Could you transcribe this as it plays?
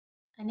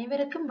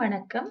அனைவருக்கும்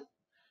வணக்கம்.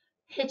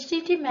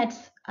 HTT-MATHS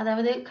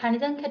அதாவது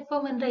கணிதம்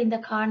கற்போம் என்ற இந்த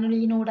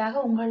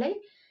காணொளியினூடாக உங்களை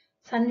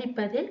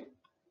சந்திப்பதில்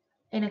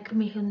எனக்கு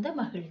மிகுந்த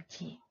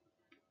மகிழ்ச்சி.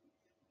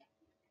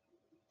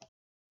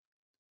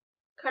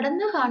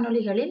 கடந்த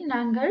காணொளிகளில்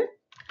நாங்கள்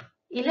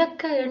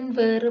இலக்க எண்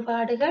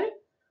வேறுபாடுகள்,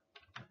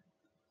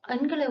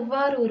 எண்கள்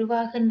எவ்வாறு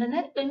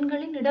உருவாகின்றன,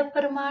 எண்களின்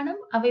இடப்பெருமானம்,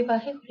 அவை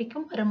வகை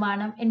குறிக்கும்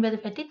பெருமானம் என்பது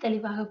பற்றி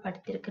தெளிவாக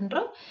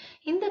படித்திருக்கின்றோம்.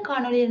 இந்த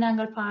காணொளியில்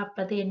நாங்கள்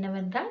பார்ப்பது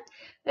என்னவென்றால்,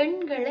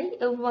 எண்களை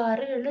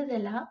எவ்வாறு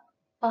எழுதலாம்,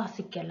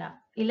 வாசிக்கலாம்,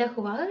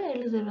 இலகுவாக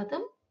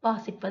எழுதுவதும்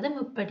வாசிப்பதும்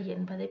எப்படி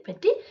என்பதை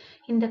பற்றி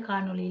இந்த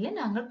காணொளியில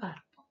நாங்கள்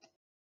பார்ப்போம்.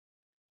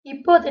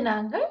 இப்போது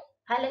நாங்கள்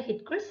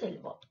அலகிற்குள்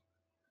செல்வோம்.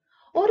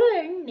 ஒரு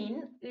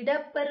எண்ணின்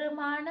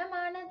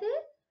இடப்பெருமானமானது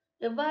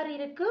எவ்வாறு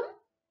இருக்கும்?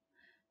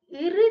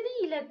 இறுதி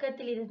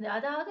இலக்கத்தில் இருந்து,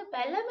 அதாவது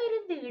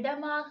வலமிருந்து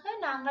இடமாக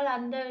நாங்கள்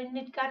அந்த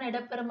எண்ணிற்கான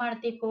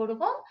இடப்பெருமானத்தை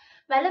போடுவோம்.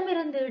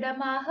 வலமிருந்து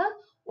இடமாக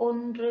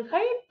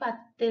ஒன்றுகள்,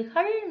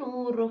 பத்துகள்,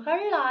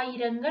 நூறுகள்,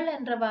 ஆயிரங்கள்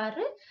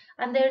என்றவாறு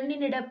அந்த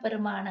எண்ணின்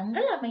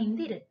இடப்பெருமானங்கள்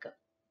அமைந்து இருக்கும்.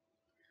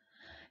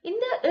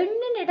 இந்த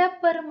எண்ணின்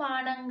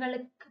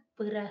இடப்பெருமானங்களுக்கு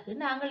பிறகு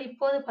நாங்கள்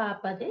இப்போது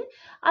பார்ப்பது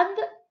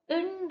அந்த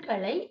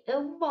எண்களை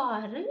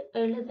எவ்வாறு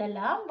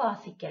எழுதலாம்,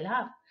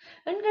 வாசிக்கலாம்.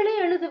 எண்களை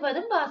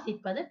எழுதுவதும்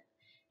வாசிப்பதும்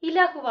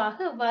இலகுவாக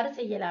எவ்வாறு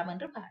செய்யலாம்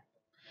என்று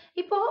பார்ப்போம்.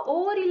 இப்போ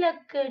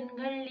ஓரிலக்க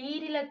எண்கள்,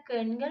 ஈரிலக்க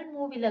எண்கள்,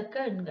 மூவிலக்க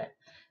எண்கள்,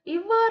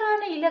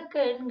 இவ்வாறான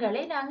இலக்க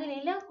எண்களை நாங்கள்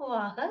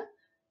இலகுவாக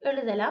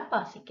எழுதலாம்,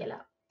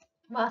 வாசிக்கலாம்.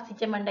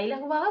 வாசிக்க மண்ட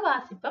இலகுவாக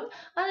வாசிப்போம்,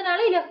 அதனால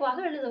இலகுவாக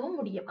எழுதவும்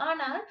முடியும்.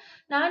 ஆனால்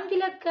 4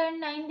 இலக்க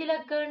எண், 5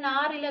 இலக்க எண்,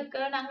 6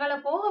 இலக்க எண், அங்கால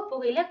போக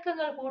போக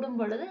இலக்கங்கள் கூடும்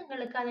பொழுது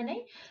எங்களுக்கு அதனை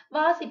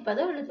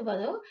வாசிப்பதோ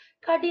எழுதுவதோ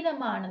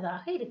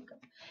கடினமானதாக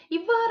இருக்கும்.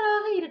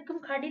 இவ்வாறாக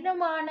இருக்கும்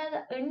கடினமான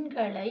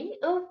எண்களை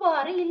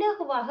எவ்வாறு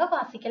இலகுவாக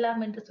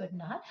வாசிக்கலாம் என்று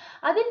சொன்னால்,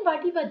 அதன்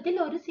வடிவத்தில்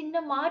ஒரு சின்ன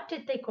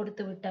மாற்றத்தை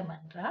கொடுத்து விட்டோம்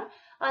என்றால்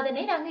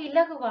அதனை நாங்கள்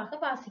இலகுவாக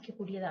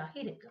வாசிக்கக்கூடியதாக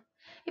இருக்கும்.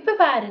 இப்ப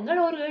பாருங்கள்,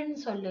 ஒரு எண்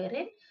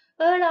சொல்லுகிறேன்,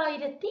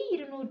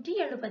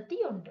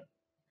 7271.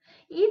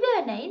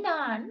 இதனை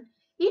நான்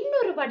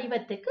இன்னொரு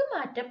வடிவத்துக்கு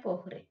மாற்றப்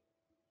போகிறேன்.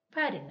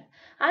 பாருங்க,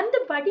 அந்த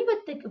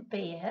வடிவத்துக்கு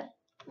பெயர்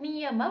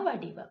நியம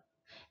வடிவம்.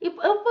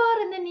 எவ்வாறு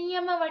இந்த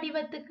நியம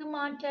வடிவத்துக்கு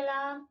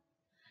மாற்றலாம்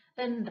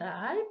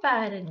என்றால்,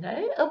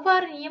 பாருங்கள்,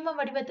 எவ்வாறு நியம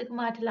வடிவத்துக்கு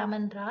மாற்றலாம்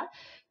என்றால்,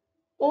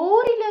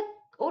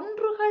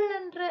 ஒன்றுகள்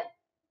என்ற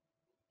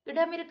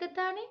இடம்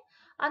இருக்குத்தானே,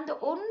 அந்த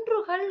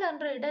ஒன்றுகள்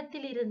என்ற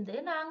இடத்தில் இருந்து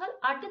நாங்கள்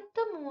அடுத்த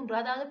 3,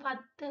 அதாவது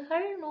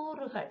 10கள்,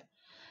 100கள்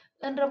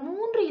என்ற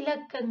 3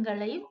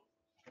 இலக்கங்களையும்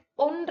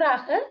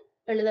ஒன்றாக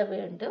எழுத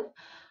வேண்டும்.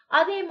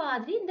 அதே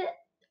மாதிரி இந்த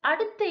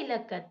அடுத்த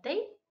இலக்கத்தை,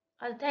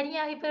 அது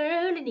தனியாக, இப்ப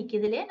 7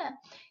 நிக்குது இல்லையா,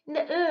 இந்த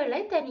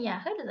 7ஐ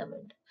தனியாக எழுத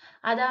வேண்டும்.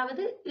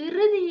 அதாவது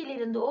இறுதியில்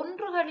இருந்து,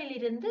 ஒன்றுகளில்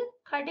இருந்து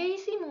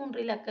கடைசி 3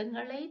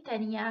 இலக்கங்களை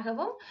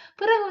தனியாகவும்,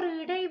 பிறகு ஒரு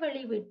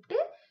இடைவெளி விட்டு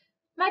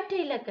மற்ற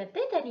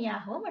இலக்கத்தை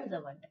தனியாகவும் எழுத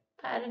வேண்டும்.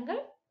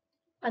 பாருங்கள்,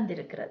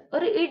 வந்திருக்கிறது,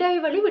 ஒரு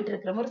இடைவெளி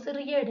விட்டிருக்கிறோம், ஒரு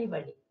சிறிய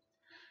இடைவெளி.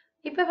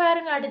 இப்ப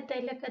பாருங்க, அடுத்த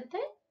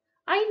இலக்கத்தை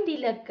 5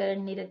 இலக்க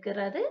எண்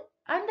இருக்கிறது.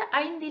 அந்த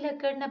 5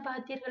 இலக்க எண்ணை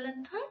பார்த்தீர்கள்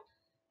என்றால்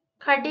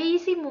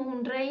கடைசி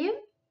 3ஐயும்,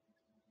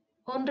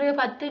 1,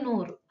 10,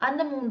 100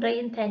 அந்த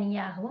 3ஐயும்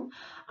தனியாகவும்,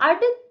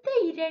 அடுத்த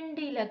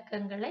 2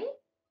 இலக்கங்களை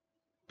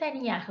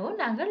தனியாகவும்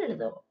நாங்கள்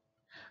எழுதுவோம்.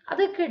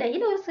 அதுக்கு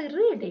இடையில் ஒரு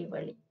சிறு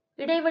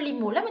இடைவெளி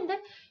மூலம் இந்த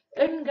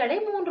எண்களை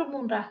 3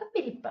 3ஆக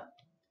பிரிப்போம்.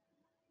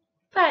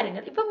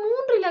 பாருங்கள், இப்ப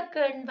 3 இலக்க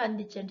எண்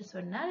வந்துச்சு என்று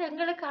சொன்னால்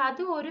எங்களுக்கு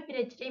அது ஒரு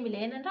பிரச்சனையும் இல்லை.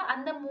 ஏனென்றால்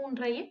அந்த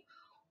 3ஐயும்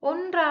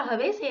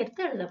ஒன்றாகவே சேர்த்து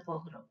எழுத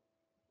போகிறோம்.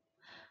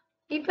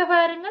 இப்ப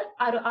பாருங்கள்,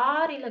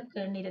 6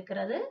 இலக்க எண்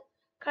இருக்கிறது.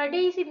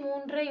 கடைசி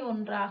 3ஐ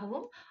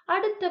ஒன்றாகவும்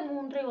அடுத்த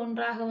 3ஐ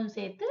ஒன்றாகவும்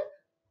சேர்த்து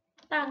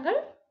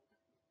நாங்கள்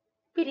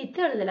பிரித்து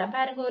எழுதலாம்.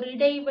 பாருங்க, ஒரு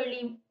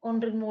இடைவெளி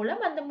ஒன்றின்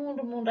மூலம் அந்த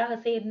 3 3ஆக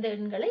சேர்ந்த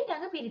எண்களை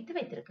நாங்கள் பிரித்து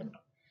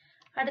வைத்திருக்கின்றோம்.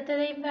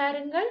 அடுத்ததையும்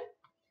பாருங்கள்,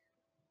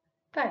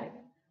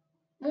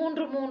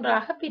 3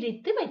 3ஆக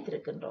பிரித்து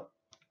வைத்திருக்கின்றோம்.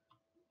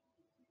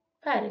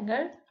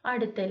 பாருங்கள்,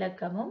 அடுத்த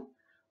இலக்கமும்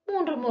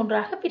 3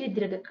 3ஆக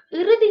பிரித்திருக்கு.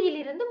 இறுதியில்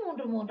இருந்து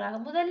 3 3ஆக,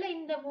 முதல்ல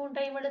இந்த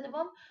 3ஐயும்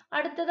எழுதுவோம்,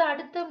 அடுத்தது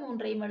அடுத்த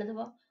 3ஐயும்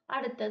எழுதுவோம்,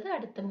 அடுத்தது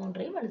அடுத்த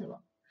 3ஐயும்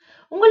எழுதுவோம்.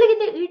 உங்களுக்கு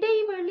இந்த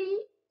இடைவெளி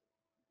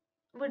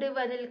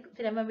விடுவதில்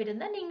சிரமம்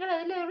இருந்தால் நீங்கள்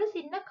அதுல ஒரு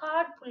சின்ன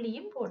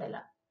காட்புள்ளியும்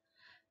போடலாம்.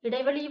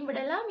 இடைவெளியும்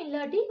விடலாம்,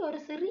 இல்லாட்டி ஒரு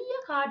சிறிய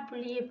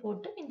காட்புள்ளியை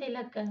போட்டு இந்த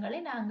இலக்கங்களை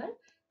நாங்கள்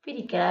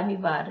பிரிக்கலாம்.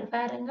 இவ்வாறு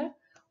பாருங்கள்,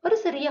 ஒரு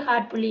சிறிய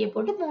காட்புள்ளியை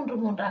போட்டு 3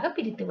 3ஆக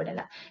பிரித்து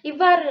விடலாம்.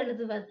 இவ்வாறு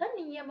எழுதுவதுதான்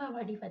நியம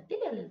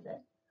வடிவத்தில்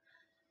எழுதுதல்.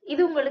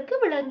 இது உங்களுக்கு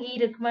விளங்கி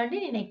இருக்கும் என்று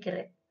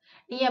நினைக்கிறேன்.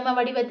 நியம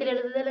வடிவத்தில்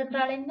எழுதுதல்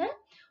என்றால் என்ன?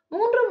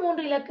 3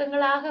 3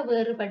 இலக்கங்களாக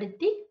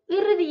வேறுபடுத்தி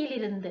இறுதியில்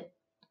இருந்து,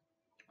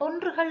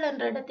 ஒன்றுகள்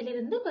என்ற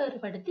இடத்திலிருந்து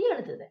வேறுபடுத்தி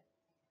எழுதுதல்.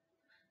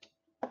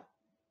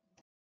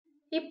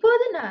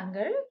 இப்போது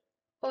நாங்கள்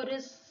ஒரு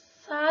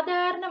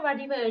சாதாரண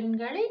வடிவ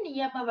எண்களை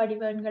நியம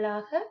வடிவ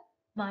எண்களாக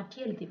மாற்றி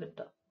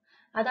எழுதிவிட்டோம்.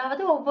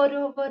 அதாவது ஒவ்வொரு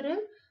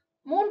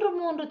 3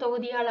 3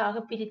 தொகுதிகளாக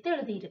பிரித்து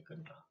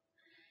எழுதியிருக்கின்றோம்.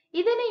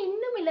 இதனை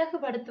இன்னும்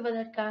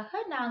இலகுபடுத்துவதற்காக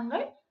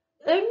நாங்கள்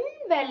எண்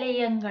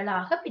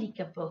வலயங்களாக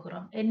பிரிக்க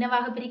போகிறோம்.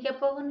 என்னவாக பிரிக்க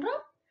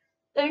போகின்றோம்?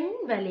 எண்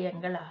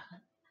வலயங்களாக.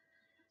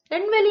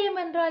 எண் வலயம்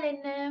என்றால்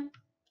என்ன?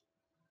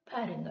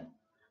 பாருங்க,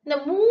 இந்த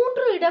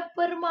 3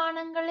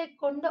 இடப்பெருமானங்களை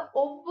கொண்ட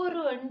ஒவ்வொரு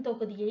எண்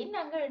தொகுதியையும்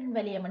நாங்கள் எண்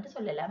வலயம் என்று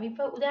சொல்லலாம்.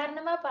 இப்ப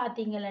உதாரணமா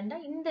பாத்தீங்கன்னா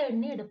இந்த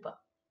எண்ணை எடுப்போம்.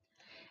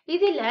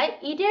 இதுல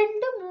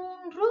 2,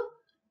 3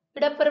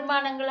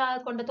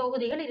 இடப்பெருமானங்களாக கொண்ட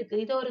தொகுதிகள் இருக்கு.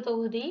 இது ஒரு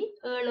தொகுதி,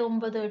 7,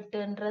 9,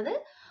 8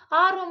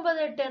 6, 9,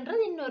 8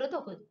 இன்னொரு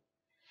தொகுதி.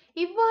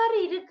 இவ்வாறு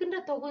இருக்கின்ற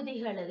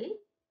தொகுதிகளை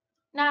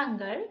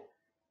நாங்கள்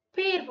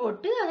பெயர்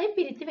போட்டு அதை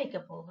பிரித்து வைக்க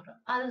போகிறோம்.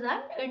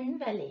 அதுதான் எண்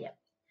வலயம்.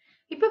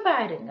 இப்ப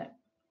பாருங்க,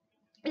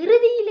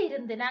 இறுதியில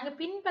இருந்து நாங்க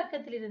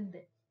பின்பக்கத்தில் இருந்து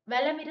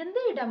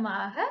வலமிருந்து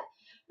இடமாக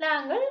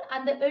நாங்கள்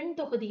அந்த எண்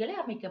தொகுதிகளை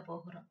அமைக்க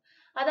போகிறோம்.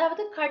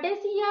 அதாவது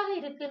கடைசியாக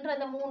இருக்கின்ற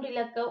அந்த 3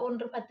 இலக்க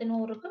 1, 10,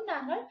 100க்கும்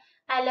நாங்கள்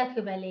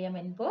அலகு வலயம்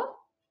என்போம்.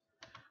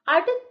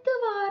 அடுத்து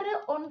வார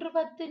 1,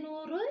 10,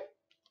 100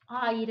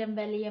 1000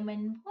 வலயம்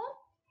என்போம்.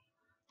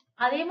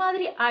 அதே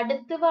மாதிரி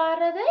அடுத்து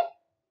வாரதை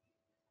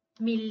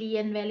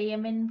மில்லியன்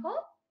வலயம்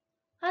என்போம்.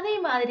 அதே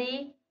மாதிரி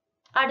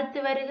அடுத்து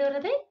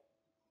வருகிறதை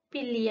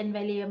பில்லியன்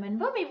வலயம்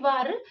என்போம்.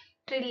 இவ்வாறு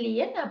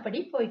ட்ரில்லியன் அப்படி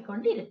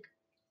போய்கொண்டு இருக்கு.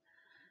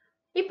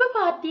 இப்ப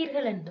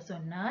பார்த்தீர்கள் என்று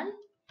சொன்னால்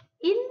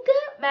இந்த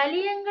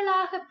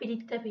வலயங்களாக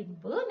பிரித்த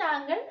பின்பு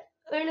நாங்கள்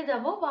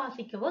எழுதவோ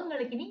வாசிக்கவோ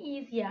எங்களுக்கு இனி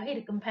ஈஸியாக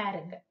இருக்கும்.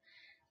 பாருங்க,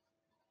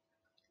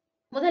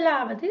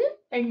 முதலாவது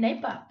எண்ணை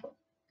பார்ப்போம்.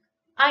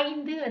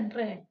 5 என்ற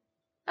எண்.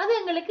 அது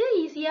எங்களுக்கு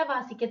ஈஸியா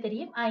வாசிக்க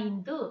தெரியும்.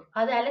 5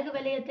 அது அலகு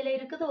வலயத்துல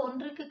இருக்குது,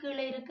 1க்கு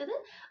கீழே இருக்குது.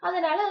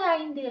 அதனால அது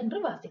 5 என்று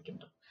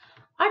வாசிக்கின்றோம்.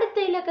 அடுத்த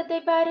இலக்கத்தை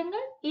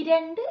பாருங்கள்,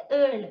 2,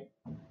 7.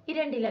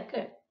 2 இலக்க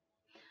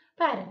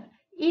பாருங்க,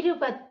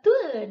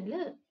 27.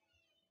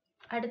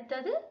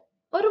 அடுத்தது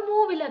ஒரு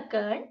மூவிலக்க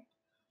எண்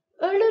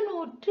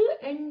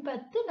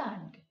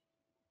 784.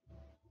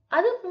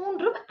 அது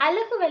 3ம்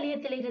அலகு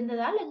வலயத்தில்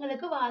இருந்ததால்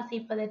எங்களுக்கு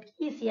வாசிப்பதற்கு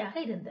ஈஸியாக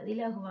இருந்தது,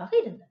 இலகுவாக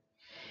இருந்தது.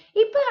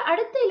 இப்ப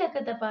அடுத்த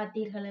இலக்கத்தை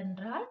பார்த்தீர்கள்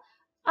என்றால்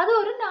அது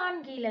ஒரு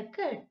 4 இலக்க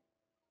எண்.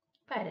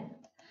 பாருங்க,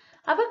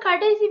 அப்ப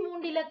கடைசி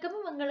 3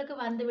 இலக்கமும் உங்களுக்கு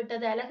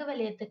வந்துவிட்டது அலகு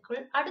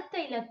வலயத்துக்குள். அடுத்த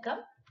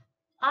இலக்கம்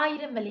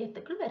 1000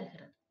 வலயத்துக்குள்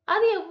வருகிறது.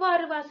 அது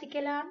எவ்வாறு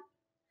வாசிக்கலாம்?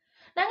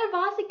 நாங்கள்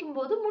வாசிக்கும்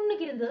போது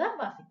முன்னுக்கு இருந்துதான்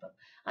வாசிப்போம்.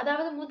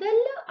 அதாவது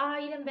முதல்ல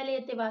 1000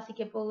 வலயத்தை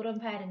வாசிக்க போகிறோம்.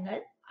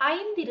 பாருங்கள்,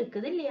 5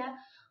 இருக்குது இல்லையா?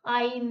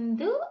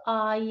 5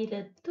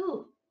 1000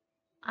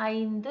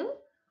 5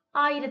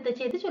 1000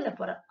 சேர்த்து சொல்ல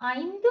போறோம்.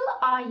 5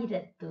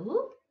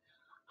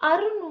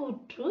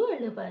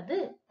 1670.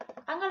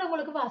 அங்க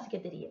உங்களுக்கு வாசிக்க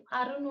தெரியும்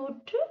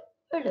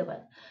 670.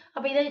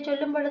 அப்ப இதை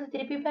சொல்லும் பொழுது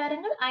திருப்பி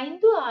பாருங்கள்,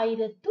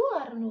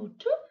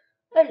 5670.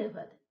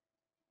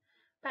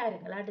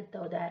 பாருங்கள் அடுத்த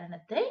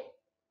உதாரணத்தை.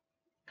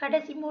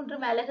 கடைசி 3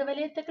 அலகு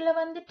வலயத்துக்குள்ள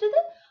வந்துட்டது.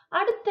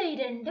 அடுத்த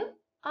 2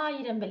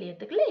 1000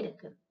 வலயத்துக்குள்ள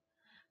இருக்குது.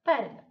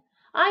 பாருங்க,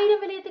 1000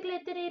 வலயத்துக்குள்ள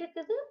எத்தனை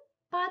இருக்குது?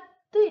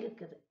 10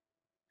 இருக்குது.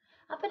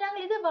 அப்ப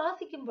நாங்கள் இதை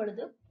வாசிக்கும்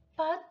பொழுது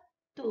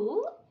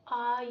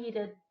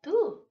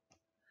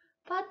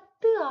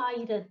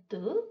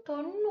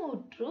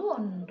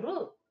 10,1091.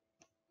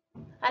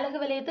 அலகு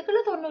வலயத்துக்குள்ள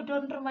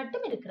 91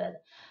 மட்டும் இருக்கிறது.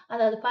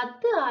 அதாவது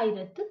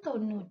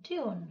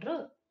 10,1091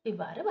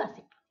 இவ்வாறு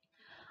வாசிப்போம்.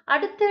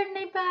 அடுத்த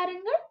எண்ணை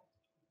பாருங்கள்,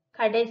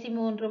 கடைசி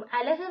 3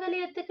 அலகு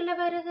வலயத்துக்குள்ள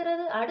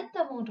வருகிறது. அடுத்த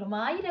 3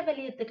 1000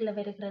 வலயத்துக்குள்ள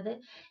வருகிறது.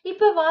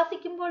 இப்ப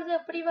வாசிக்கும் பொழுது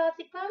எப்படி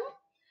வாசிப்போம்?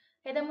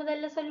 எதை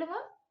முதல்ல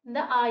சொல்லுவோம்? இந்த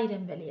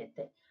 1000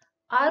 வலயத்தை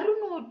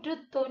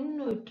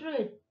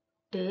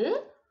 698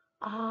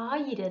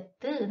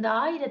 1000. இந்த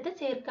 1000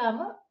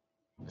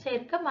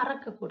 சேர்க்க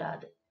மறக்க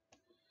கூடாது.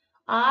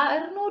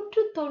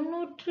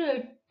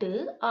 698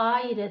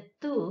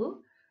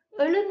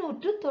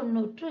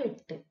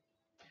 1798.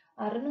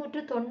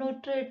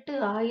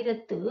 698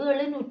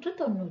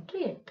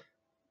 1798.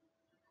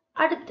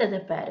 அடுத்தது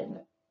பாருங்க,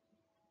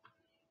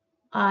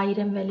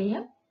 1000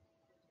 வலயம்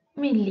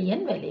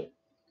மில்லியன் வலயம்.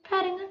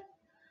 பாருங்க,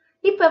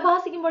 இப்ப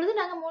வாசிக்கும் பொழுது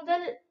நாங்க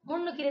முதல்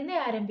முன்னுக்கு இருந்தே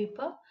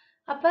ஆரம்பிப்போம்.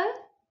 அப்ப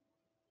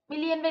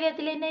மில்லியன்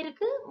வலயத்தில் என்ன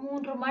இருக்கு?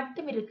 3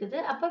 மட்டும் இருக்குது.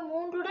 அப்ப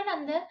 3உடன்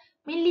அந்த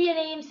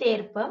மில்லியனையும்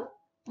சேர்ப்போம்.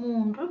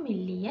 3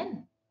 மில்லியன்.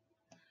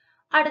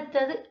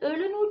 அடுத்தது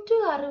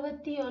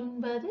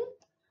 769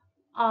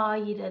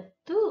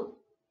 1000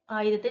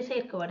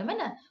 சேர்க்க வேண்டும்.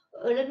 என்ன?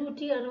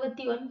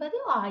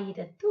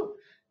 769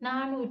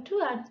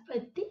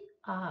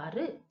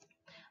 1456.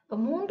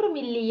 3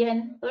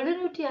 மில்லியன்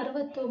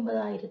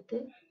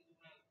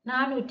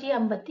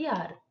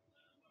 769,456.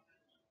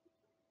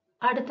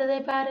 அடுத்ததை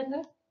பாருங்க,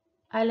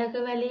 அலகு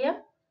வலயம்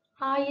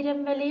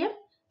 1000 வலயம்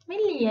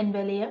மில்லியன்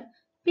வலயம்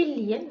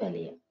பில்லியன்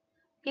வலயம்.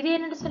 இது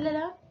என்னன்னு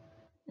சொல்லலாம்?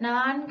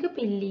 4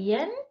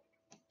 பில்லியன்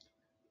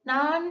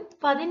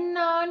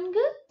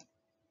 14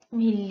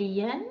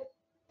 மில்லியன்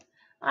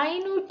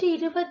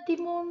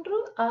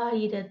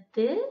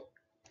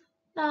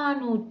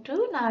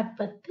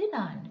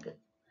 523,444.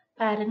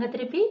 பாருங்க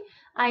திருப்பி,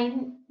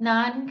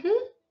 4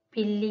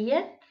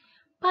 பில்லியன்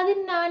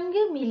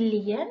 14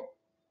 மில்லியன்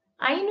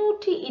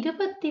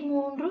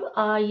 523,444.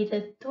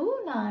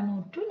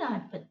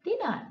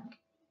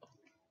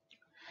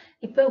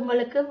 இப்ப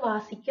உங்களுக்கு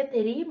வாசிக்க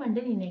தெரியும்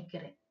என்று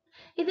நினைக்கிறேன்.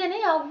 இதனை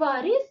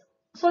அவ்வாறு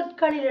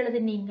சொற்களில்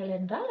எழுதினீங்கள்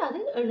என்றால் அது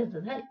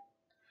எழுதுதல்.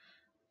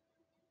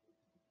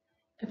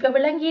 இப்ப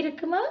விளங்கி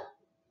இருக்குமா?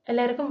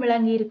 எல்லாருக்கும்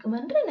விளங்கி இருக்கும்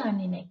என்று நான்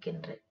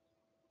நினைக்கின்றேன்.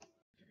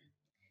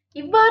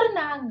 இவ்வாறு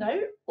நாங்கள்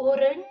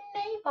ஒரு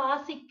எண்ணை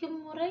வாசிக்கும்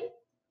முறை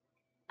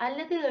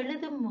அல்லது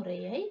எழுதும்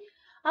முறையை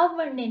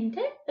அவ்வெண்ணின்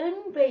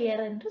எண்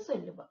பெயர் என்று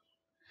சொல்லுவோம்.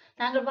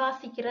 நாங்கள்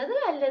வாசிக்கிறது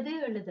அல்லது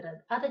எழுதுறது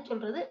அதை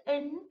சொல்றது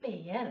எண்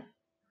பெயர்.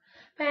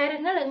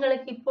 பாருங்கள்,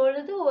 எங்களுக்கு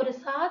இப்பொழுது ஒரு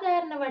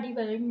சாதாரண வடிவ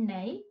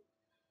எண்ணை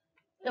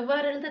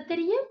எவ்வாறு எழுத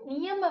தெரியும்?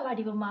 நியம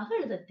வடிவமாக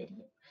எழுத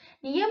தெரியும்.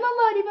 நியம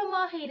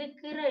வடிவமாக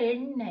இருக்கிற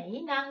எண்ணை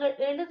நாங்கள்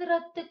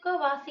எழுதுறதுக்கோ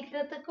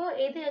வாசிக்கிறதுக்கோ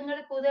எது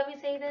எங்களுக்கு உதவி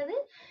செய்தது?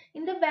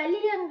 இந்த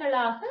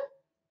வலியங்களாக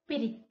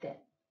பிரித்த,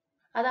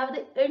 அதாவது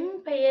எண்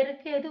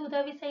பெயருக்கு எது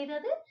உதவி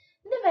செய்தது?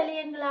 இந்த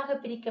வலியங்களாக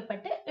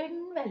பிரிக்கப்பட்ட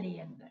எண்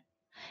வலியங்கள்.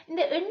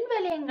 இந்த எண்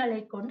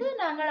வலியங்களை கொண்டு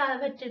நாங்கள்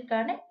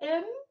அவற்றிற்கான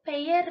எண்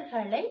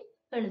பெயர்களை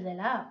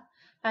எழுதலாம்.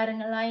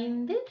 பாருங்கள்,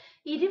 5,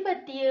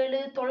 27,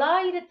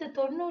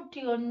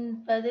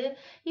 999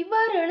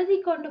 இவ்வாறு எழுதி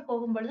கொண்டு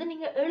போகும் பொழுது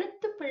நீங்க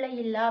எழுத்து பிழை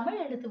இல்லாமல்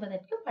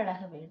எழுதுவதற்கு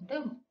பழக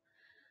வேண்டும்.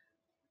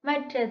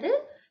 மற்றது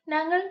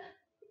நாங்கள்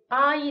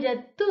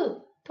 1000,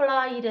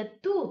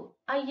 900,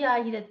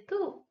 5000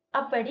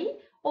 அப்படி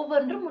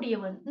ஒவ்வொன்றும் முடிய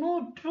வேண்டும்.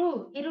 100,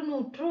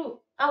 200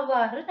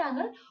 அவ்வாறு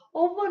நாங்கள்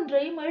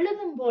ஒவ்வொன்றையும்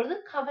எழுதும் பொழுது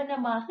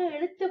கவனமாக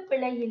எழுத்து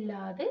பிழை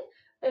இல்லாது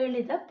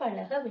எழுத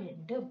பழக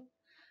வேண்டும்.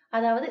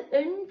 அதாவது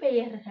எண்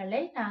பெயர்களை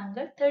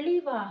நாங்கள்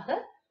தெளிவாக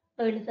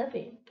எழுத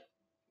வேண்டும்.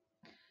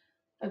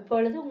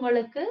 இப்பொழுது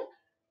உங்களுக்கு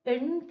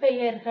எண்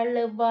பெயர்கள்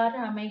எவ்வாறு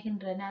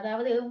அமைகின்றன,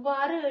 அதாவது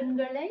எவ்வாறு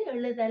எண்களை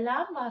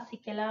எழுதலாம்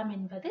வாசிக்கலாம்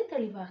என்பது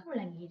தெளிவாக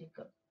விளங்கி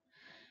இருக்கும்.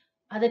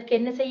 அதற்கு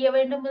என்ன செய்ய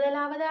வேண்டும்?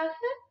 முதலாவதாக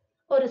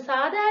ஒரு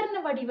சாதாரண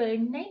வடிவ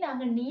எண்ணை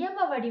நாங்கள்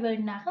நியம வடிவ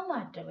எண்ணாக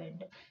மாற்ற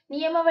வேண்டும்.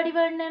 நியம வடிவ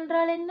எண்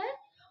என்றால் என்ன?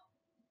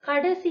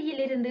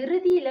 கடைசியில் இருந்து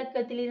இறுதி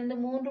இலக்கத்தில் இருந்து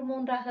 3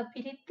 3ஆக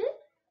பிரித்து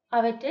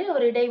அவற்றை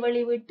ஒரு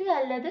இடைவெளி விட்டு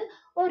அல்லது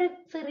ஒரு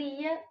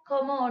சிறிய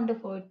கொம ஒன்று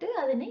போட்டு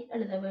அதனை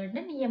எழுத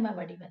வேண்டும் நியம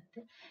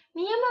வடிவத்தில்.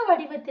 நியம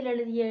வடிவத்தில்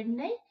எழுதிய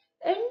எண்ணை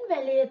எண்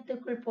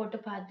வலயத்துக்குள் போட்டு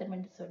பார்த்தோம்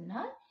என்று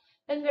சொன்னால்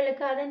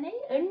எங்களுக்கு அதனை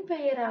எண்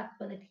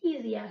பெயராக்குவதற்கு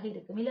ஈஸியாக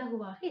இருக்கும்,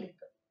 இலகுவாக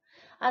இருக்கும்.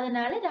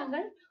 அதனால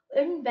நாங்கள்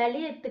எண்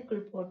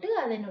வலயத்துக்குள் போட்டு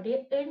அதனுடைய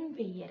எண்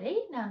பெயரை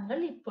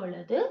நாங்கள்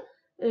இப்பொழுது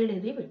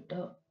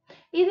எழுதிவிட்டோம்.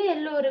 இது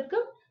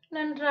எல்லோருக்கும்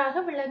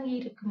நன்றாக விளங்கி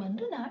இருக்கும்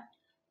என்று நான்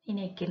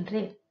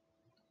நினைக்கின்றேன்.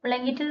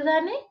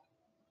 விளங்கிட்டதுதானே?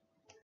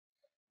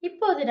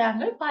 இப்போது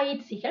நாங்கள்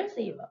பயிற்சிகள்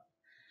செய்வோம்.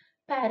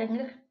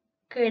 பாருங்க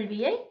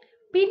கேள்வியை.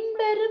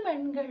 பின்வரும்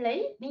எண்களை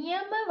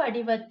நியம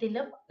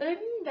வடிவத்திலும்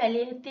எண்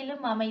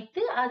வலயத்திலும்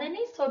அமைத்து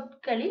அதனை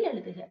சொற்களில்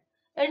எழுதுக.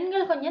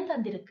 எண்கள் கொஞ்சம்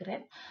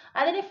தந்திருக்கிறேன்.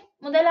 அதனை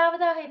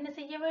முதலாவதாக என்ன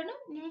செய்ய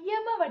வேண்டும்?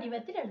 நியம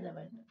வடிவத்தில் எழுத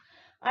வேண்டும்.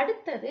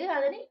 அடுத்தது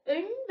அதனை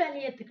எண்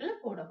வலயத்துக்குள்ள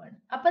போட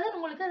வேண்டும். அப்பதான்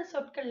உங்களுக்கு அது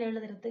சொற்கள்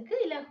எழுதுறதுக்கு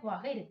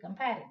இலகுவாக இருக்கும்.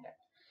 பாருங்க,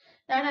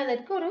 நான்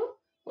அதற்கு ஒரு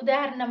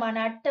உதாரணமான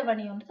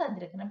அட்டவணை ஒன்று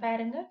தந்திருக்கிறேன்.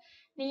 பாருங்க,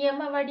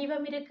 நியம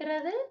வடிவம்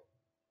இருக்கிறது.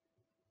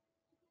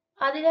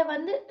 அதுல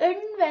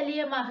எண்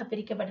வலயமாக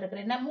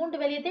பிரிக்கப்பட்டிருக்கிறேன். நான் 3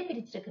 வலயத்தை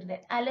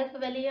பிரிச்சிருக்கிறேன். அலகு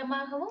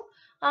வலயமாகவும்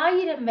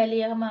 1000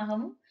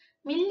 வலயமாகவும்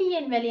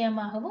மில்லியன்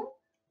வலயமாகவும்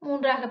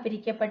 3ஆக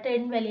பிரிக்கப்பட்ட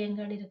எண்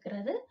வலயங்கள்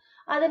இருக்கிறது.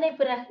 அதனை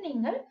பிறகு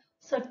நீங்கள்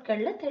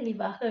சொற்கள்ல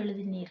தெளிவாக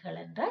எழுதினீர்கள்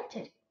என்றால்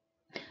சரி.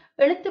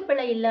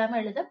 எழுத்துப்பிழை இல்லாம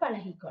எழுத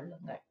பழகிக்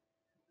கொள்ளுங்கள்.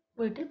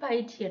 வீட்டில்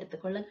பயிற்சி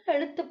எடுத்துக்கொள்ளுங்கள்,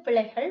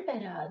 எழுத்துப்பிழைகள்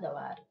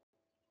வராதவாறு.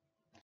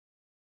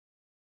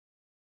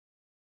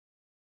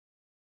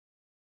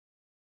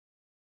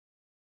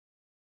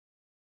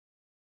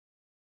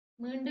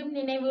 மீண்டும்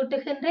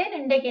நினைவூட்டுகின்றேன்.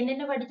 இன்றைக்கு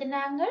என்னென்ன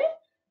படிச்சிருந்தாங்க?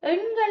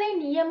 எண்களை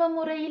நியம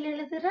முறையில்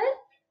எழுதுதல்,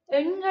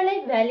 எண்களை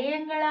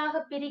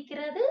வலயங்களாக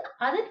பிரிக்கிறது,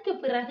 அதற்கு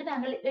பிறகு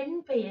நாங்கள் எண்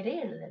பெயரை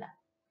எழுதலாம்.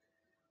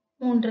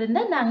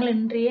 3 நாங்கள்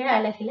இன்றைய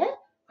அலகில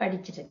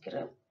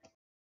படிச்சிருக்கிறோம்.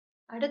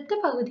 அடுத்த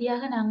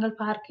பகுதியாக நாங்கள்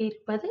பார்க்க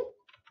இருப்பது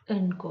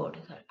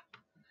எண்கோடுகள்.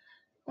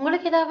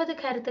 உங்களுக்கு ஏதாவது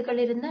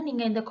கருத்துக்கள் இருந்தால்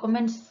நீங்க இந்த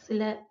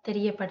கமெண்ட்ஸ்ல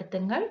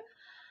தெரியப்படுத்துங்கள்.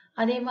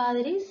 அதே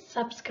மாதிரி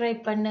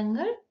சப்ஸ்கிரைப்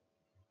பண்ணுங்கள்.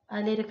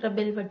 அதில் இருக்கிற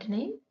பெல்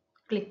பட்டனையும்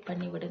கிளிக்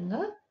பண்ணி விடுங்க.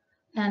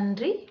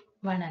 நன்றி,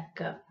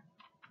 வணக்கம்.